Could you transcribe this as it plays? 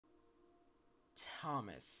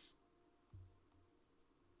Thomas.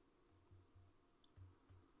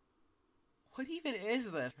 What even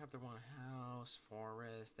is this? Chapter 1, house,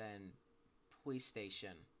 forest, then police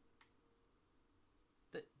station.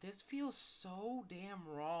 This feels so damn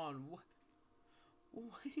wrong.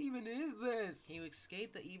 What even is this? Can you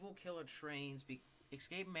escape the evil killer trains?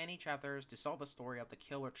 Escape many chapters to solve the story of the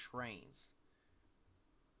killer trains.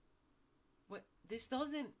 What? This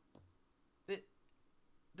doesn't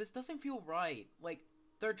feel right. Like,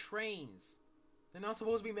 they're trains. They're not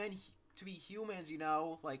supposed to be meant to be humans, you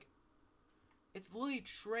know? Like, it's literally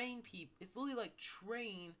train people. It's literally like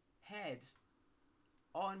train heads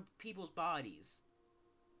on people's bodies.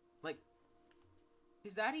 Like,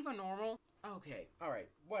 is that even normal? Okay, alright,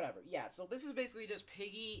 whatever. Yeah, so this is basically just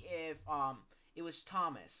Piggy if, it was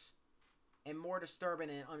Thomas. And more disturbing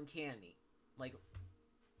and uncanny. Like,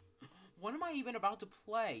 what am I even about to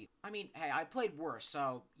play? I mean, hey, I played worse,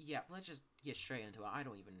 so, yeah, let's just get straight into it. I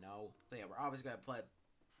don't even know. So, yeah, we're obviously gonna play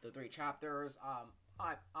the 3 chapters.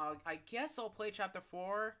 I guess I'll play chapter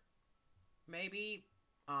 4. Maybe.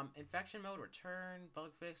 Infection mode, return,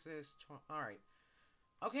 bug fixes, alright.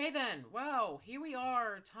 Okay then, well, here we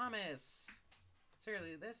are, Thomas.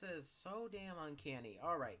 Seriously, this is so damn uncanny.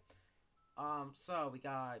 Alright. So we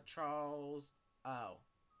got Charles. Oh,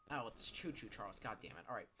 it's Choo Choo Charles. God damn it.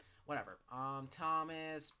 Alright. Whatever.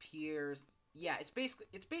 Thomas, Piers. Yeah, it's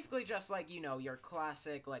basically just like, you know, your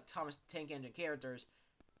classic, like, Thomas Tank Engine characters.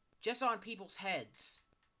 Just on people's heads.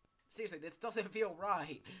 Seriously, this doesn't feel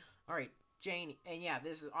right. Alright, Jane, and yeah,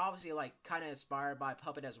 this is obviously, like, kind of inspired by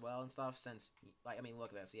Puppet as well and stuff, since, like, I mean,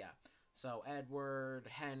 look at this, yeah. So, Edward,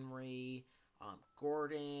 Henry,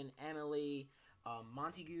 Gordon, Emily,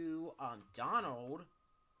 Montague, Donald,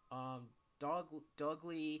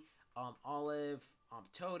 Dougley, Olive,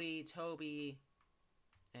 Toby,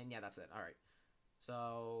 and yeah, that's it. Alright.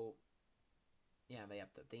 So, yeah, they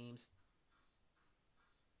have the themes.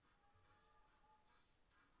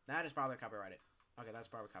 That is probably copyrighted. Okay, that's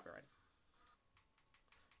probably copyrighted.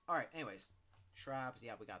 Alright, anyways. Traps.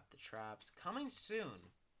 Yeah, we got the traps. Coming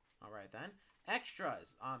soon. Alright, then.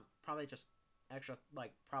 Extras. Probably just extra,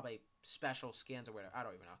 like, probably special skins or whatever. I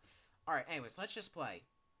don't even know. Alright, anyways, let's just play.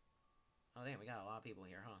 Oh, damn, we got a lot of people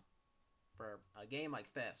here, huh? For a game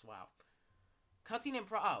like this. Wow. Cutscene in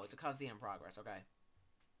oh, it's a cutscene in progress. Okay.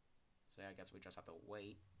 So, yeah, I guess we just have to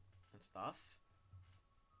wait and stuff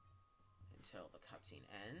until the cutscene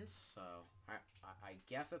ends. So, I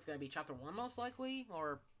guess that's going to be chapter 1 most likely,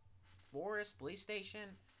 or forest, police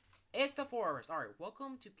station. It's the forest. Alright,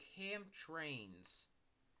 welcome to Camp Trains.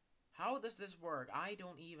 How does this work? I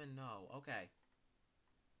don't even know. Okay.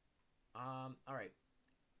 Alright.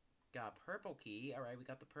 Got a purple key. Alright, we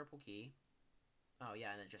got the purple key. Oh,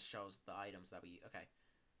 yeah, and it just shows the items that we... Okay.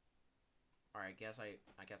 Alright,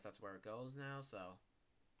 I guess that's where it goes now, so...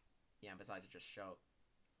 Yeah, besides it just show...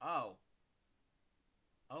 Oh.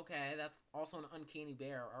 Okay, that's also an uncanny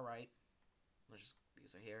bear. Alright. Let's just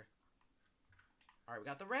use it here. Alright, we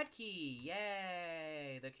got the red key.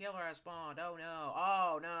 Yay! The killer has spawned. Oh, no.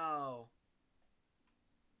 Oh, no.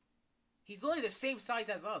 He's literally the same size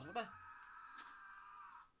as us. What the...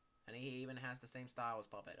 And he even has the same style as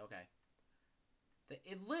Puppet. Okay.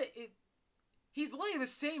 He's literally the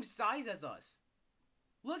same size as us.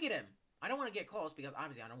 Look at him. I don't want to get close because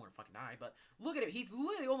obviously I don't want to fucking die. But look at him. He's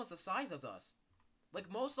literally almost the size of us. Like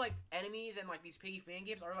most like enemies and like these Piggy fan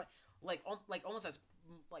games are like almost as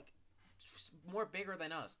like more bigger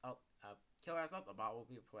than us. Oh, killer has up. The bot will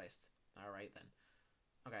be replaced. All right then.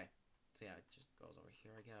 Okay. So yeah, it just goes over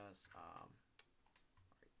here, I guess.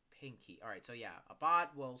 Pinky. All right. So yeah, a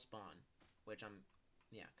bot will spawn, which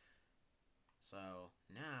yeah. So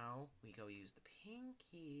now we go use the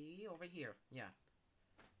pinky over here. Yeah.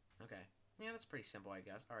 Okay. Yeah, that's pretty simple, I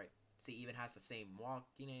guess. All right. See, even has the same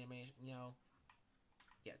walking animation. You know.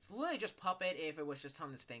 Yeah, it's literally just Puppet if it was just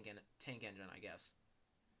on this tank engine, I guess.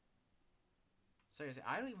 Seriously,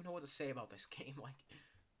 I don't even know what to say about this game. Like,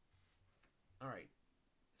 alright.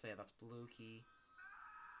 So yeah, that's blue key.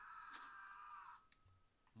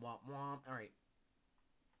 Womp womp. Alright.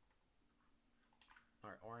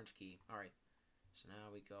 Alright, orange key. Alright. So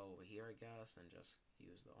now we go over here, I guess, and just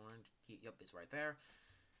use the orange key. Yep, it's right there.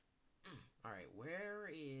 Alright,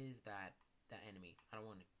 where is that enemy? I don't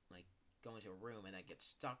want to, like, go into a room and then get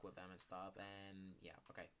stuck with them and stuff. And, yeah,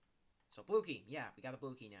 okay. So, blue key. Yeah, we got the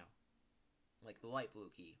blue key now. Like, the light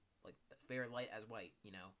blue key. Like, very light as white,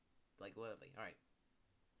 you know? Like, literally. Alright.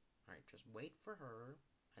 Alright, just wait for her.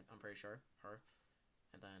 I'm pretty sure. Her.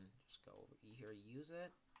 And then just go over here, use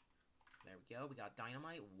it. There we go. We got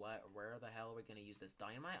dynamite. Where the hell are we going to use this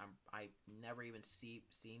dynamite? I've never even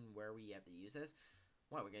seen where we have to use this.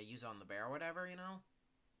 What, we're gonna use it on the bear or whatever, you know?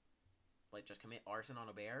 Like, just commit arson on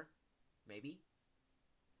a bear? Maybe?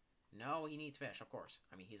 No, he needs fish, of course.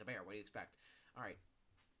 I mean, he's a bear. What do you expect? Alright.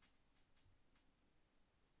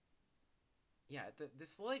 Yeah,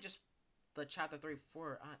 this is literally just the chapter 3,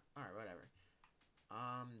 4... Alright, whatever.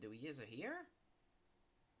 Do we use it here?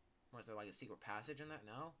 Was there, like, a secret passage in that?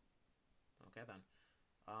 No? Okay, then.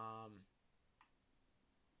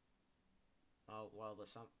 Oh, well,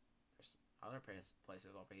 there's other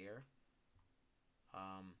places over here.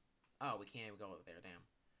 Oh, we can't even go over there, damn.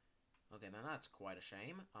 Okay, then that's quite a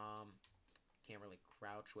shame. Can't really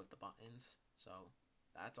crouch with the buttons, so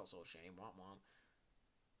that's also a shame. Womp womp.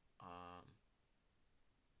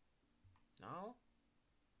 No?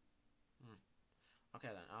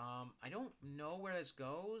 Okay, then. I don't know where this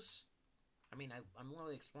goes. I mean, I'm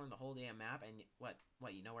literally exploring the whole damn map, and what,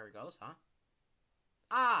 you know where it goes, huh?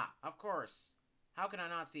 Ah, of course. How can I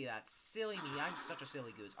not see that? Silly me, I'm such a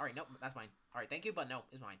silly goose. Alright, nope, that's mine. Alright, thank you, but no,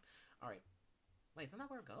 it's mine. Alright. Wait, isn't that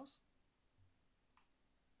where it goes?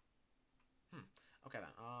 Okay,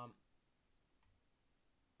 then, alright,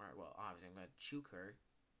 well, obviously I'm gonna juke her.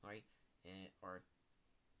 Alright,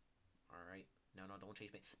 alright. No, don't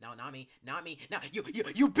chase me. No, not me. Not me. No, you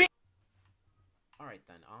bitch! Alright,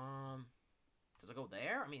 then, does it go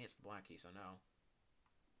there? I mean, it's the black key, so no.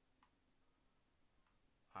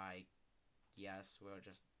 I guess we'll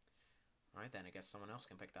just... Alright, then, I guess someone else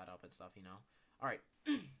can pick that up and stuff, you know? Alright,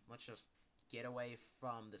 let's just get away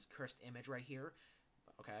from this cursed image right here.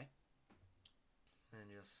 Okay. And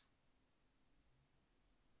just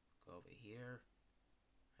go over here.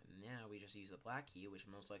 And now we just use the black key, which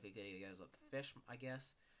most likely gets the fish, I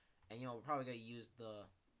guess. And, you know, we're probably going to use the...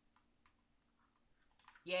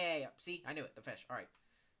 Yeah, see? I knew it. The fish. Alright.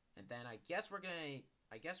 And then I guess we're going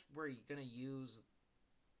to use...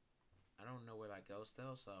 I don't know where that goes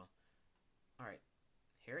still, so... Alright.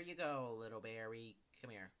 Here you go, little berry.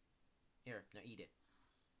 Come here. Here, now eat it.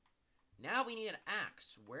 Now we need an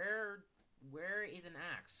axe. Where is an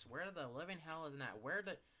axe? Where the living hell is an axe?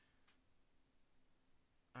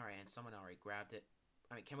 Alright, and someone already grabbed it.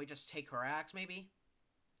 I mean, can we just take her axe, maybe?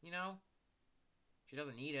 You know? She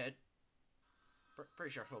doesn't need it.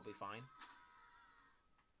 Pretty sure he'll be fine.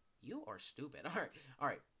 You are stupid.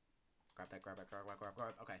 Alright. Grab that, grab.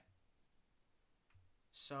 Okay.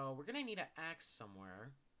 So, we're gonna need an axe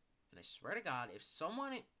somewhere. And I swear to God, if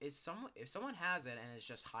someone has it and is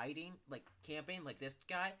just hiding, like, camping, like this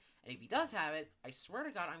guy, and if he does have it, I swear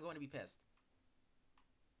to God, I'm going to be pissed.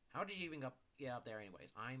 How did you even get up there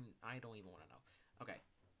anyways? I don't even want to know. Okay.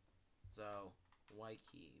 So, white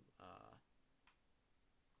key,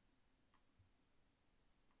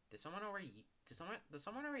 Did someone already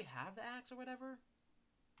have the axe or whatever?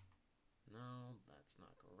 No, that's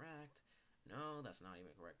not correct. No, that's not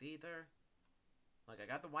even correct either. Like, I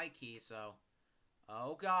got the white key, so...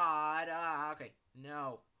 Oh, God. Okay.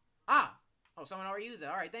 No. Ah! Oh, someone already used it.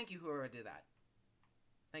 Alright, thank you, whoever did that.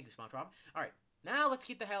 Thank you, SpongeBob. Alright, now let's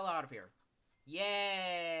get the hell out of here. Yay!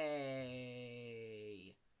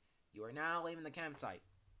 You are now leaving the campsite.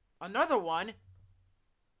 Another one?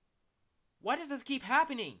 Why does this keep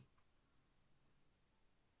happening?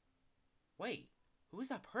 Wait, who is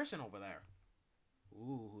that person over there?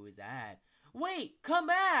 Ooh, who is that? Wait, come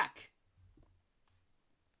back!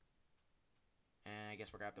 And I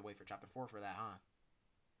guess we're gonna have to wait for chapter 4 for that, huh?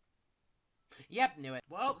 Yep, knew it.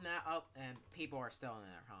 Well, now, oh, and people are still in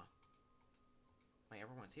there, huh? Wait,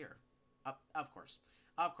 everyone's here. Of course.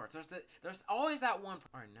 Of course. There's always that one.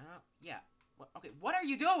 Alright, now, yeah. Okay, what are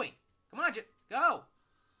you doing? Come on, go!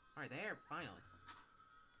 Alright, there, finally.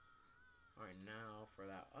 Alright, now for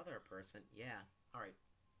that other person, yeah. Alright.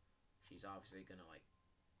 She's obviously gonna, like,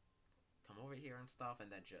 come over here and stuff,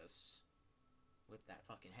 and then just whip that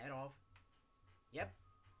fucking head off. Yep.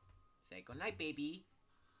 Say goodnight, baby.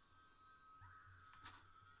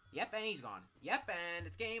 Yep, and he's gone. Yep, and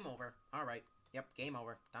it's game over. Alright. Yep, game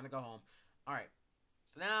over. Time to go home. Alright.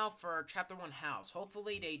 So now for chapter 1 house.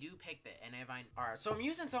 Hopefully they do pick it. And if alright, so I'm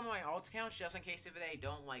using some of my alt accounts just in case if they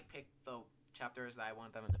don't, like, pick the chapters that I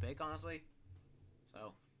want them to pick, honestly.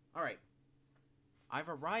 So, alright. I've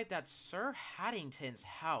arrived at Sir Hattington's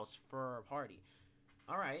house for a party.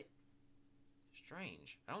 Alright.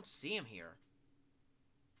 Strange. I don't see him here.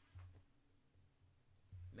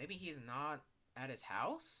 Maybe he's not at his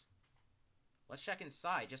house? Let's check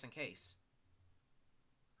inside, just in case.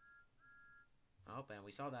 Oh, and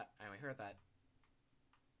we saw that, and we heard that.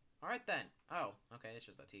 Alright then. Oh, okay, it's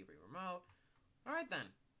just a TV remote. Alright then.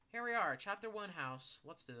 Here we are, chapter 1 house.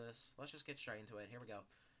 Let's do this. Let's just get straight into it. Here we go.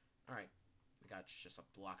 Alright. We got just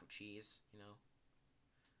a block of cheese, you know.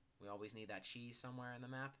 We always need that cheese somewhere in the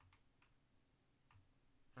map.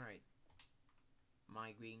 Alright.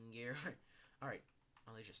 My green gear. Alright.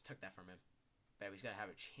 Well, they just took that from him. Bet he's gotta have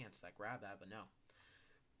a chance to grab that, but no.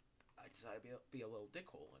 I decided to be a little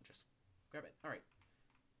dickhole and just grab it. Alright.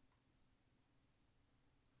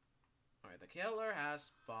 Alright, the killer has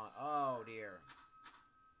spawned. Oh, dear.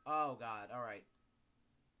 Oh, God. Alright.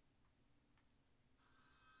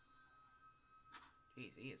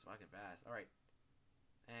 Jeez, he is fucking fast. Alright.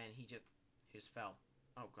 And he just fell.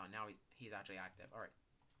 Oh, God. Now he's actually active. Alright.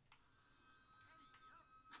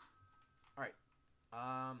 Alright.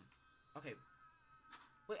 Okay.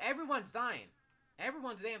 Wait, everyone's dying.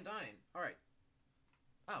 Everyone's damn dying. Alright.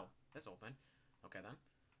 Oh, that's open. Okay, then.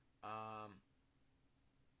 Oh.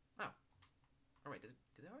 Oh, wait, did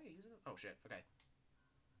they already use it? Oh, shit. Okay.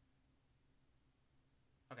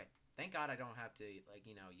 Okay. Thank God I don't have to, like,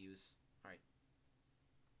 you know, use... Alright.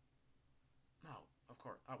 No, of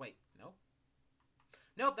course. Oh, wait. Nope.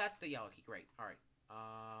 Nope, that's the yellow key. Great. Alright.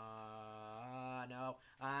 No.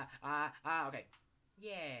 Okay.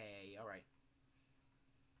 Yay. Alright.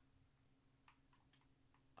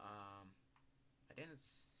 I didn't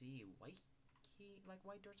see white key, like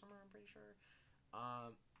white dirt somewhere, I'm pretty sure.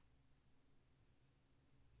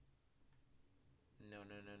 No.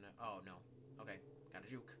 Oh, no. Okay. Gotta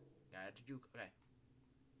juke. Okay.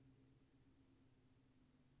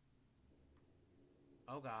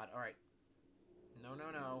 Oh, God. Alright. No. No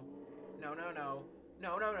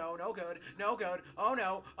good. No good. Oh,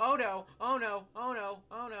 no. Oh, no. Oh, no. Oh, no.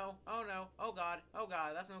 Oh, no. Oh, no. Oh, God. Oh,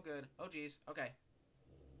 God. That's no good. Oh, jeez. Okay.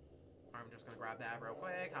 I'm just gonna grab that real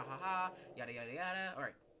quick. Ha ha ha. Yada yada yada.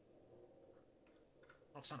 Alright.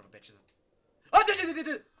 Oh, son of a bitches. Oh,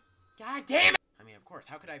 God damn it! I mean, of course,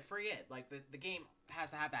 how could I forget? Like, the game has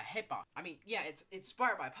to have that hitbox. I mean, yeah, it's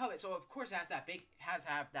inspired by Puppet, so of course it has to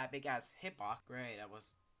have that big ass hitbox. Great, I was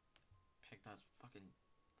picked as fucking...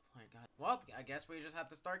 Oh my God. Well, I guess we just have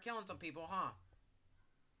to start killing some people, huh?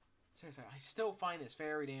 Seriously, I still find this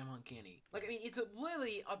very damn uncanny. Like, I mean, it's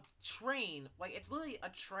literally a train. Like, it's literally a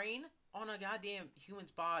train on a goddamn human's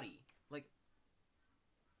body. Like,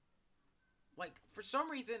 for some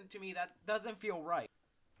reason, to me, that doesn't feel right.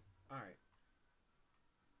 Alright.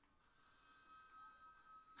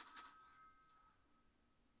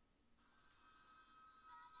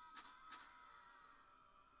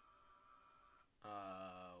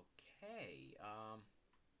 Okay,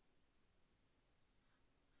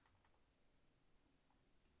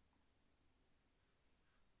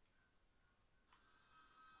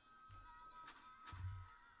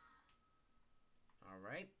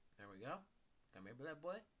 Alright, there we go. Come here, that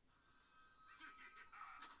boy.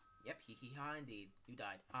 Yep, ha indeed. You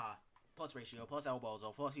died. Ah. Plus ratio, plus elbows,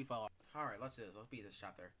 plus you fell off. Alright, let's do this. Let's beat this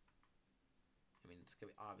chapter. I mean, it's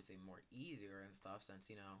gonna be obviously more easier and stuff since,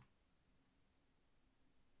 you know...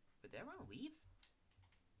 Did everyone leave?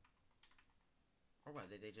 Or what,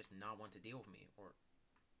 did they just not want to deal with me? Or...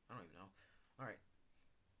 I don't even know. Alright.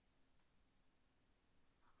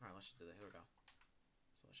 Alright, let's just do that. Here we go.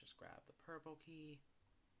 So let's just grab the purple key.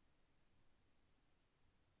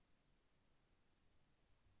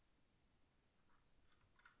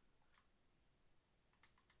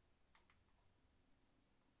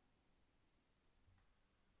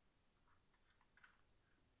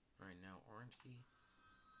 Alright, now orange key.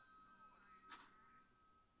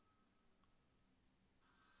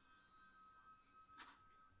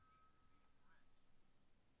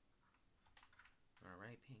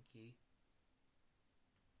 Alright, pink key.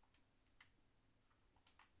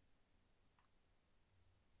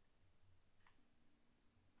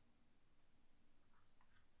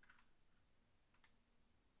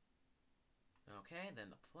 Okay, then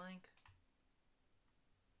the flank.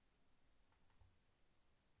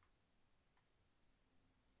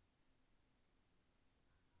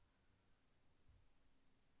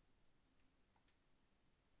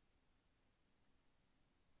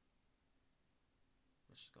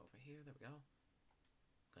 Let's just go over here. There we go.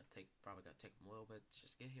 Probably gotta take them a little bit to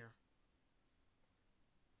just get here.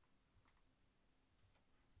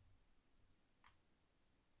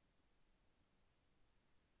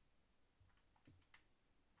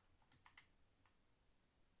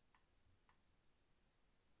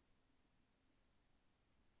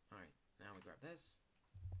 Alright, now we grab this.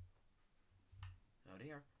 Oh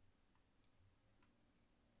dear.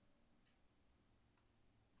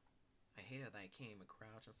 I hated that I can't even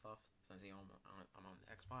crouch and stuff since you know, I'm on the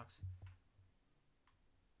Xbox.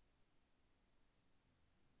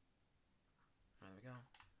 There we go.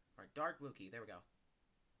 Alright, dark blue key. There we go.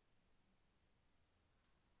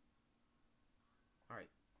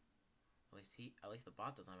 Alright. At least the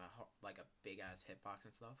bot doesn't have like a big ass hitbox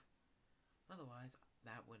and stuff. Otherwise,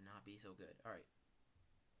 that would not be so good. Alright.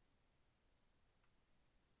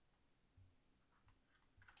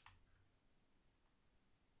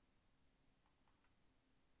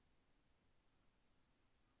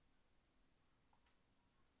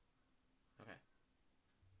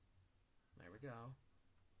 we go.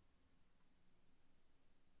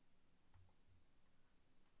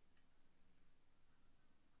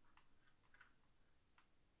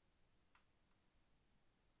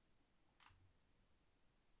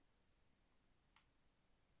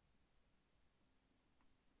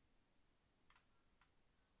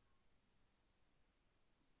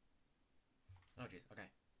 Oh, jeez. Okay.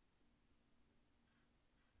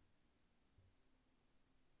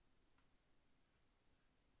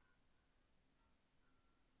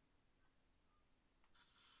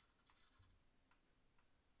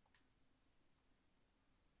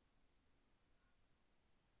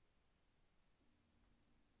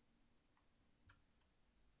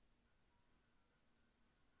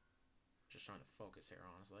 Just trying to focus here,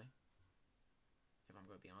 honestly. If I'm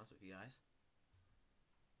going to be honest with you guys.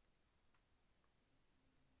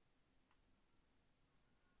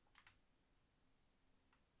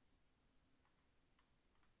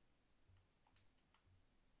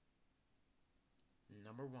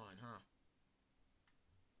 Number 1, huh?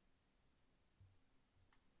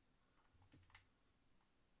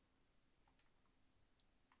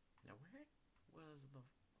 Now, where was the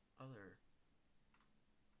other...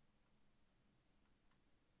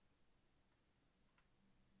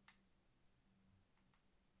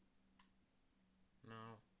 No.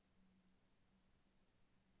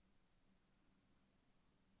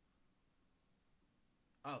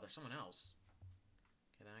 Oh, there's someone else.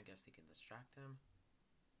 Okay, then I guess he can distract him.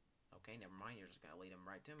 Okay, never mind. You're just gonna lead him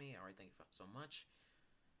right to me. Alright, thank you so much.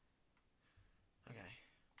 Okay.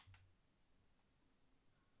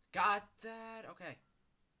 Got that. Okay.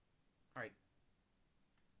 Alright.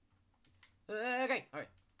 Okay. Alright.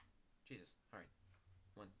 Jesus. Alright.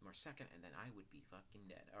 One more second, and then I would be fucking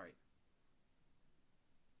dead. Alright.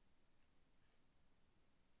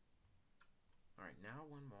 Alright, now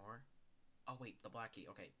one more. Oh, wait. The black key.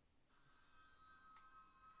 Okay.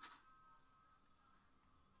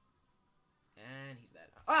 And he's dead.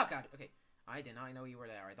 Oh, God. Okay. I did not know you were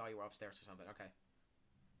there. I thought you were upstairs or something. Okay.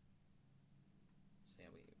 So,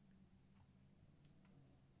 yeah,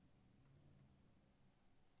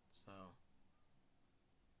 So...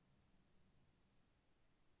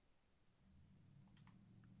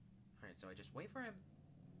 Alright, so I just wait for him.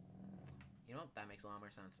 You know, that makes a lot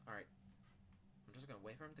more sense. Alright. I'm just gonna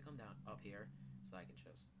wait for him to come down up here so I can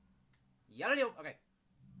just... Yada-do! Okay.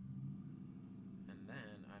 And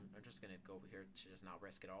then I'm just gonna go over here to just not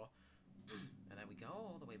risk it all. And then we go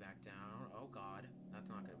all the way back down. Oh god, that's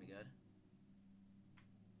not gonna be good.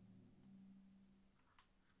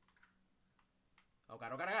 Oh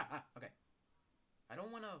god, oh god, oh god! Ah, okay. I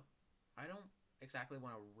don't exactly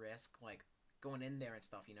wanna risk, like, going in there and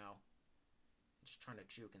stuff, you know? Just trying to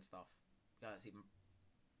juke and stuff. Because he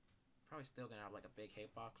probably still gonna have, like, a big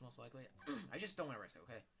hitbox, most likely. I just don't wanna risk it,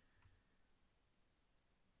 okay?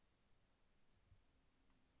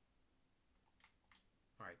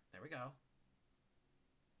 Alright, there we go.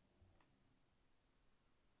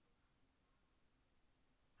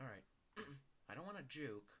 Alright. I don't want to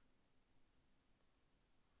juke.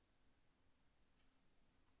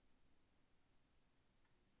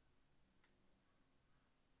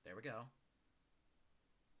 There we go.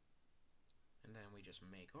 And then we just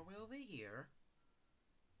make our way over here.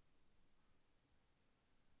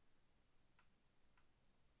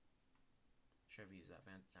 Should have used that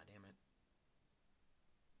vent. God damn it.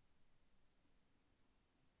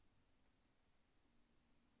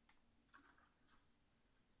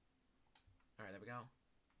 Alright, there we go.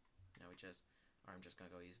 Now we just... Or I'm just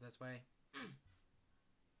gonna go use this way.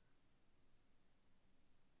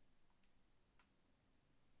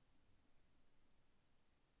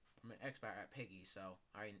 I'm an expert at Piggy, so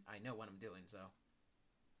I know what I'm doing, so...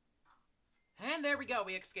 And there we go,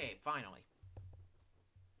 we escaped, finally.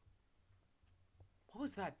 What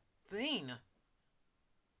was that thing?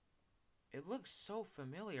 It looks so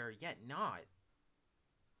familiar, yet not.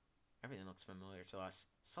 Everything looks familiar to us.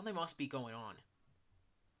 Something must be going on.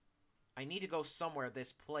 I need to go somewhere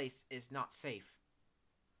this place is not safe.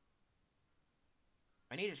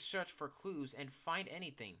 I need to search for clues and find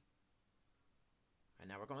anything. And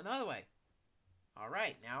now we're going the other way.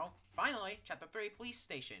 Alright, now, finally, Chapter 3, Police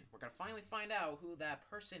Station. We're gonna finally find out who that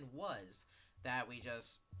person was that we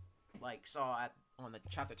just, like, saw on the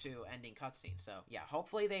Chapter 2 ending cutscene. So, yeah,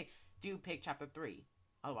 hopefully they do pick Chapter 3.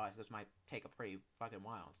 Otherwise, this might take a pretty fucking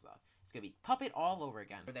while and stuff. It's gonna be Puppet all over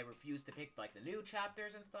again. Where they refuse to pick, like, the new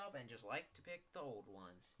chapters and stuff, and just like to pick the old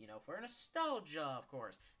ones. You know, for nostalgia, of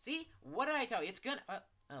course. See? What did I tell you? It's gonna...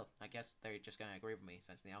 oh, I guess they're just gonna agree with me,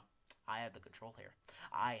 since, you know, I have the control here.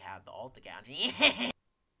 I have the alt account.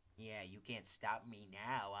 Yeah, you can't stop me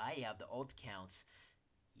now. I have the alt accounts.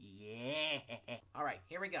 Yeah.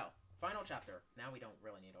 we go. Final chapter. Now we don't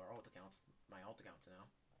really need our alt accounts. My alt accounts now.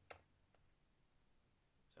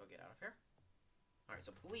 So get out of here. Alright,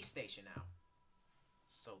 so police station now.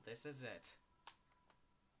 So this is it.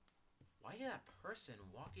 Why did that person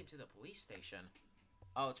walk into the police station?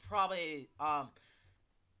 Oh, it's probably,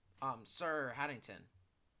 Sir Hattington.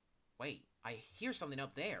 Wait, I hear something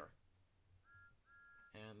up there.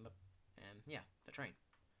 And yeah, the train.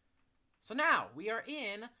 So now, we are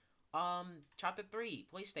in, chapter 3,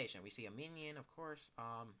 police station. We see a minion, of course,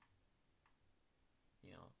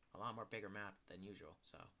 you know, a lot more bigger map than usual,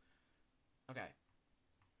 so. Okay.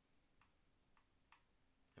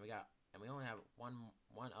 And we only have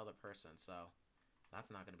one other person, so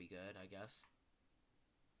that's not gonna be good, I guess.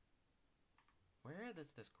 Where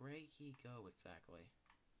does this gray key go exactly?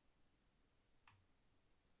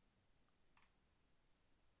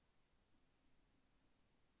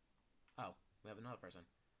 Oh, we have another person.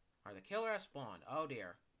 Alright, the killer has spawned. Oh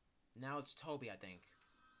dear. Now it's Toby, I think.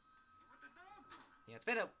 Yeah,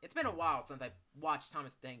 it's been a while since I watched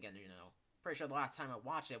Thomas Dengen, you know. Pretty sure the last time I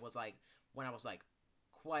watched it was like when I was like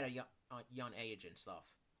quite a young age and stuff.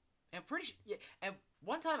 And pretty sure, yeah, and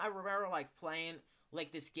one time I remember like playing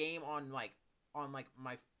like this game on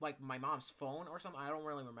my mom's phone or something. I don't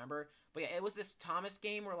really remember, but yeah, it was this Thomas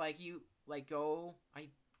game where like you like go. I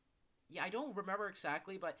don't remember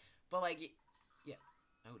exactly, but like yeah.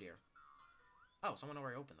 Oh dear. Oh, someone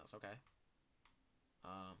already opened this. Okay.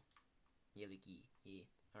 Yeah, the key. Yeah.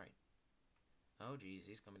 All right. Oh geez,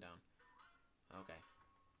 he's coming down. Okay.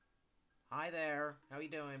 Hi there. How you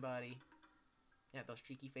doing, buddy? Yeah, those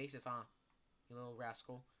cheeky faces, huh? You little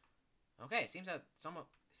rascal. Okay, it seems that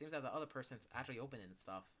the other person's actually opening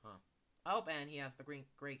stuff, huh? Oh, and he has the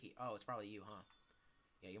gray key. Oh, it's probably you, huh?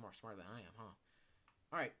 Yeah, you're more smart than I am, huh?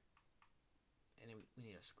 All right. And then we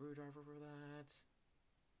need a screwdriver for that.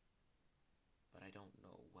 But I don't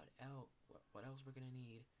know what else we're gonna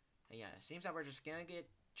need. And yeah, it seems that we're just gonna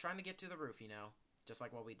trying to get to the roof, you know, just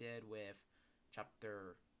like what we did with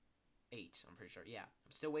chapter 8. I'm pretty sure. Yeah,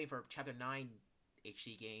 I'm still waiting for chapter 9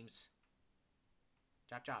 HD games.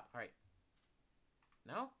 Chop chop. All right.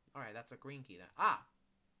 No? All right, that's a green key then. Ah.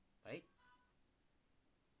 Wait.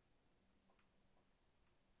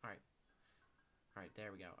 All right. All right,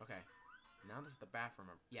 there we go. Okay. Now this is the bathroom.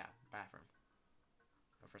 Yeah, bathroom.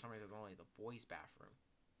 But for some reason, it's only the boys' bathroom.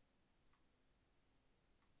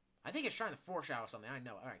 I think it's trying to foreshadow something. I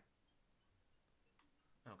know. All right.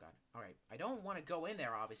 Oh, God. All right. I don't want to go in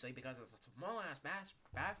there, obviously, because it's a small-ass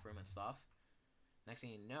bathroom and stuff. Next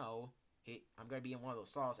thing you know, I'm going to be in one of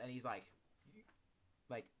those stalls, and he's like,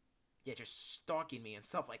 yeah, just stalking me and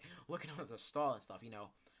stuff, like, looking under the stall and stuff, you know,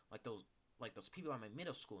 like those people at my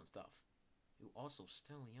middle school and stuff, who also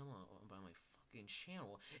still yell about my fucking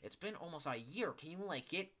channel. It's been almost a year. Can you,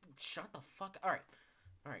 like, shut the fuck, alright,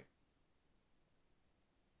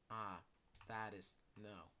 that is, no,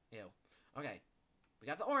 ew, okay, we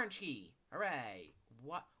got the orange key, hooray,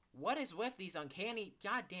 what is with these uncanny,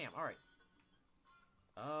 goddamn, alright,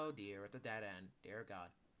 oh dear, it's a dead end, dear God,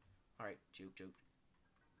 alright, juke,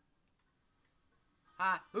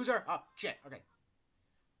 loser, oh, shit, okay,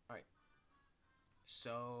 alright,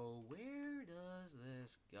 so, where does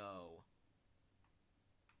this go?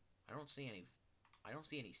 I don't see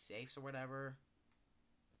any safes or whatever.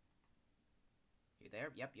 You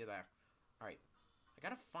there? Yep, you're there. Alright. I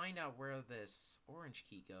gotta find out where this orange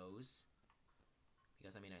key goes.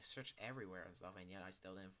 Because, I mean, I searched everywhere and stuff, and yet I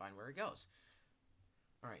still didn't find where it goes.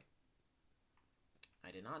 Alright.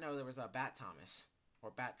 I did not know there was a Bat Thomas.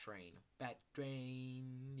 Or Bat Train. Bat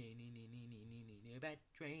Train. Bat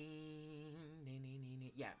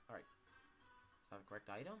Train. Yeah, alright. Is that the correct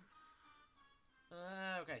item?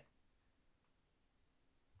 Okay.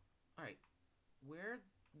 Alright. Where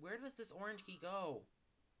does this orange key go?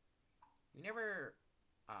 You never...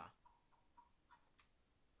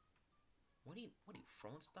 What are you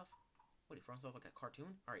throwing stuff? What are you throwing stuff like a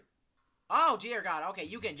cartoon? Alright. Oh, dear God. Okay,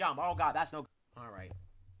 you can jump. Oh, God, that's no... Alright.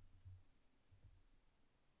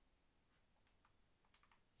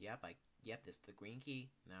 Yep, this is the green key.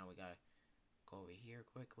 Now we gotta go over here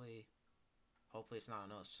quickly. Hopefully it's not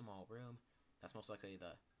another small room. That's most likely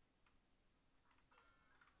the...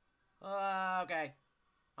 okay.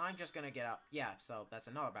 I'm just gonna get out. Yeah, so that's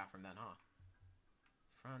another bathroom then, huh?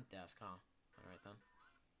 Front desk, huh? Alright then.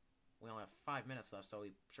 We only have 5 minutes left, so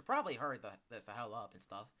we should probably hurry this the hell up and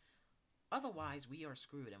stuff. Otherwise, we are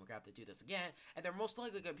screwed and we're gonna have to do this again, and they're most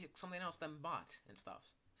likely gonna pick something else than bots and stuff.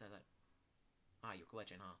 So that... you're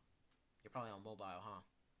glitching, huh? You're probably on mobile, huh?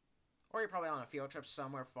 Or you're probably on a field trip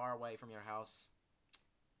somewhere far away from your house.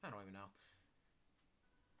 I don't even know.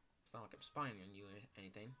 It's not like I'm spying on you or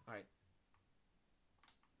anything. Alright.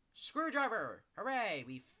 Screwdriver! Hooray!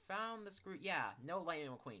 We found the screw... Yeah, no Lightning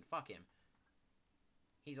McQueen. Fuck him.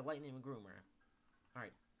 He's a Lightning McGroomer.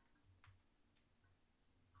 Alright.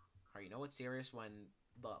 Alright, you know what's serious? When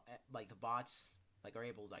the, like, the bots, like, are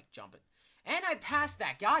able to, like, jump it. And I passed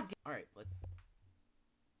that! God damn... Alright,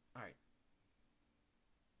 Alright.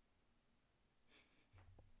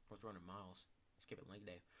 What's running miles? Skip it leg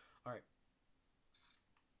day. Alright.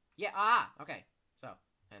 Yeah, okay. So,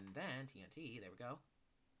 and then TNT, there we go.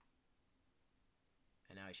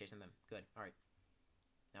 And now he's chasing them. Good, alright.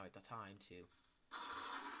 Now it's the time to...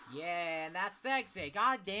 Yeah, and that's the exit.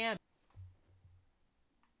 God damn.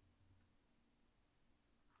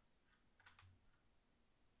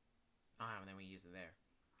 And then we use it there.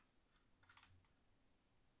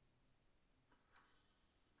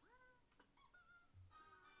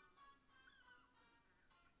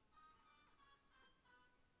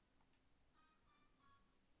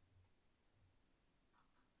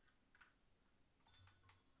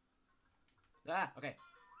 Okay.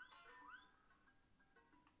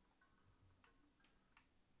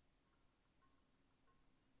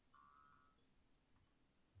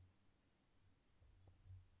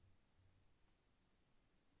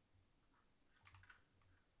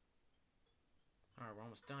 Alright, we're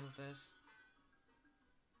almost done with this.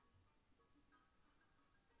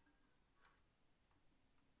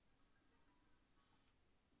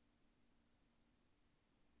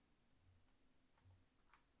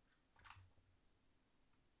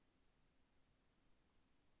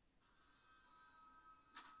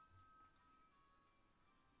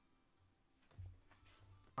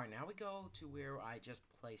 Alright, now we go to where I just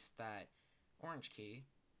placed that orange key.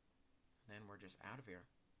 And then we're just out of here.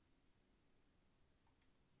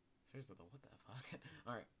 Seriously though, what the fuck?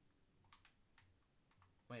 Alright.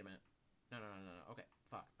 Wait a minute. No. Okay,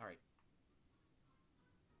 fuck. Alright.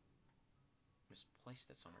 Misplaced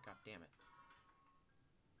it somewhere, god damn it.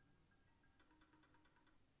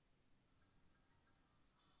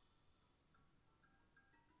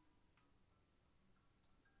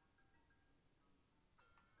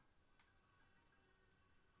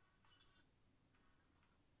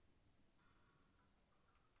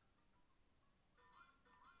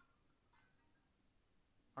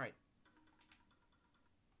 Alright.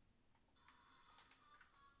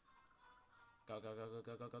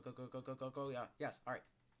 Go. Yeah, yes, alright.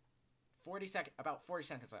 40 seconds, about 40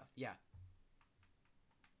 seconds left, yeah.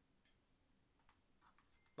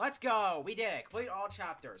 Let's go! We did it! Complete all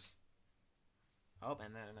chapters. Oh,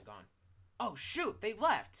 and then they're gone. Oh, shoot! They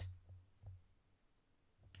left!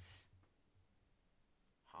 Psst.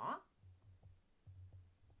 Huh?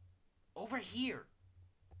 Over here.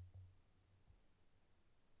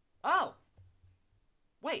 Oh!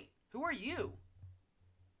 Wait, who are you?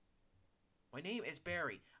 My name is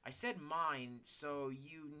Barry. I said mine, so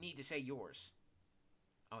you need to say yours.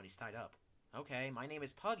 Oh, and he's tied up. Okay, my name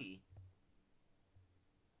is Puggy.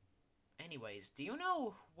 Anyways, do you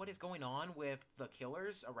know what is going on with the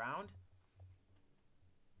killers around?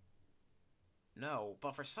 No,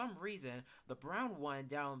 but for some reason, the brown one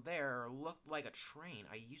down there looked like a train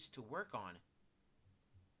I used to work on.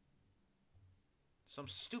 Some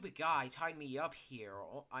stupid guy tied me up here.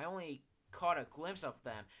 I only caught a glimpse of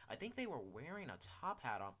them. I think they were wearing a top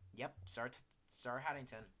hat on. Yep, Sir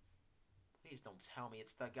Hattington. Please don't tell me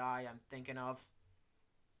it's the guy I'm thinking of.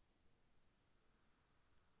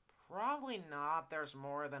 Probably not. There's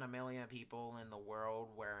more than 1 million people in the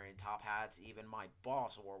world wearing top hats. Even my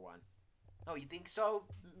boss wore one. Oh, you think so,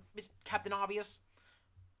 Miss Captain Obvious?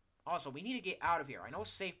 Also, we need to get out of here. I know a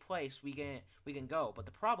safe place we can go, but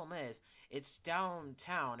the problem is, it's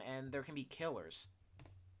downtown and there can be killers.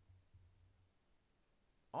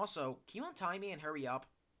 Also, can you untie me and hurry up?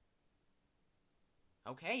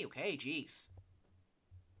 Okay, jeez.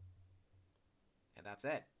 And that's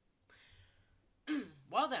it.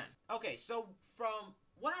 Well then. Okay, so from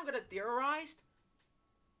what I'm gonna theorize,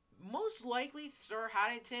 most likely Sir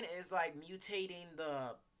Hattington is like mutating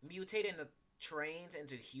the trains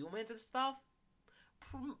into humans and stuff.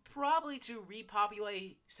 Probably to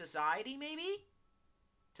repopulate society, maybe?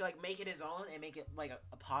 To like make it his own and make it like an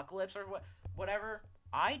apocalypse or whatever.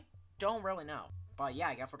 I don't really know. But yeah,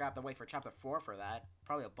 I guess we're gonna have to wait for chapter 4 for that.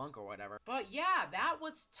 Probably a bunk or whatever. But yeah, that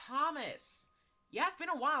was Thomas. Yeah, it's been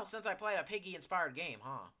a while since I played a Piggy-inspired game,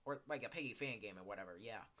 huh? Or like a Piggy fan game or whatever,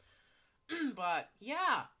 yeah. But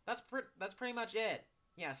yeah, that's pretty much it.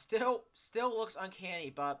 Yeah, still looks uncanny,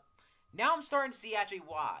 but now I'm starting to see actually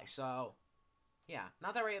why, so yeah,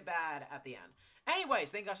 not that really bad at the end. Anyways,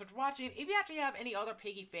 thank you guys so much for watching. If you actually have any other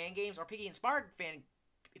Piggy fan games or Piggy-inspired fan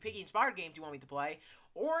Piggy-inspired games you want me to play,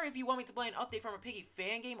 or if you want me to play an update from a Piggy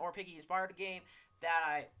fan game or a Piggy-inspired game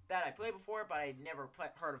that I played before, but I never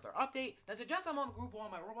heard of their update, then suggest them on the group wall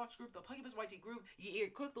in my Roblox group, the PuggyPugsonYT group. You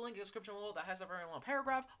either click the link in the description below that has a very long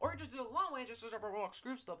paragraph, or just do a long way and just search up our Roblox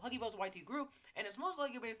groups, the PuggyPugsonYT group, and it's most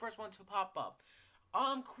likely to be the first one to pop up.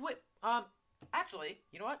 Actually,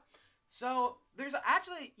 you know what? So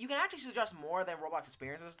you can actually suggest more than Roblox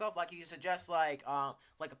experiences and stuff. Like you can suggest like a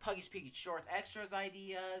Puggy's Piggy Shorts extras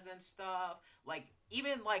ideas and stuff. Like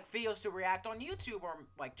even like videos to react on YouTube or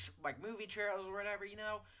like movie trailers or whatever, you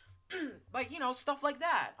know, like, you know, stuff like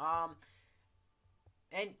that.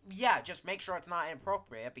 And yeah, just make sure it's not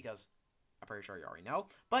inappropriate because I'm pretty sure you already know.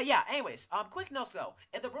 But yeah, anyways, quick notes though.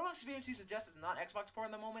 If the Roblox experience you suggest is not Xbox support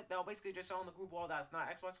in the moment, they'll basically just show on the group wall that it's not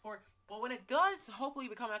Xbox support. But when it does hopefully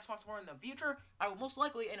become Xbox support in the future, I will most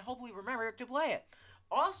likely and hopefully remember to play it.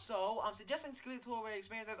 Also, suggesting Skibidi Toilet Related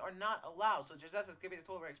Experiences are not allowed. So suggest a Skibidi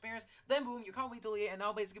Toilet Related Experience, then boom, you can't be deleted, and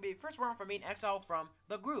that'll basically be the first round for being exiled from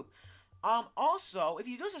the group. Also, if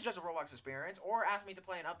you do suggest a Roblox experience, or ask me to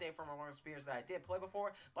play an update from a Roblox experience that I did play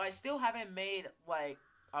before, but I still haven't made, like,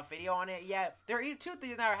 a video on it yet, there are two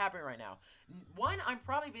things that are happening right now. One, I'm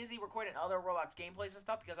probably busy recording other Roblox gameplays and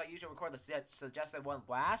stuff because I usually record the suggested one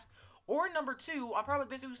last. Or number two, I'm probably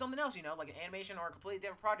busy with something else, you know, like an animation or a completely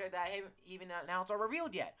different project that I haven't even announced or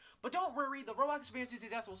revealed yet. But don't worry, the Roblox experience you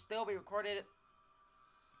suggest will still be recorded.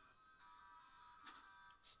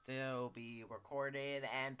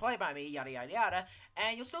 And played by me, yada yada yada.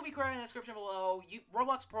 And you'll still be created in the description below,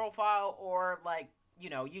 Roblox profile or, like, you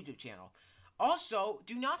know, YouTube channel. Also,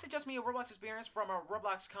 do not suggest me a Roblox experience from a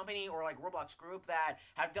Roblox company or, like, Roblox group that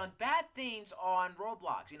have done bad things on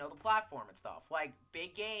Roblox, you know, the platform and stuff, like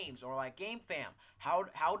Big Games or, like, GameFam.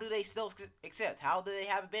 How do they still exist? How do they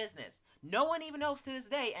have a business? No one even knows to this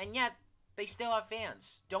day, and yet they still have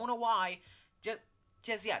fans. Don't know why.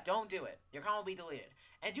 Yeah, don't do it. Your account will be deleted.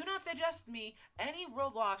 And do not suggest me any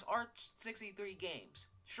Roblox R63 games.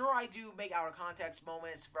 Sure, I do make out of context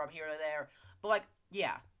moments from here to there, but, like,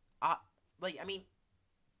 yeah. Like, I mean,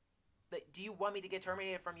 do you want me to get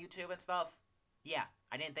terminated from YouTube and stuff? Yeah,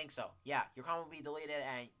 I didn't think so. Yeah, your account will be deleted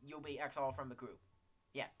and you'll be exiled from the group.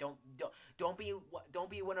 Yeah, don't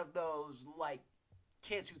be one of those, like,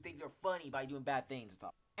 kids who think they're funny by doing bad things and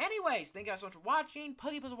stuff. Anyways, thank you guys so much for watching.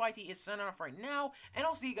 PuggyPugsonYT is signing off right now, and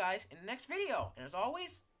I'll see you guys in the next video. And as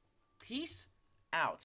always, peace out.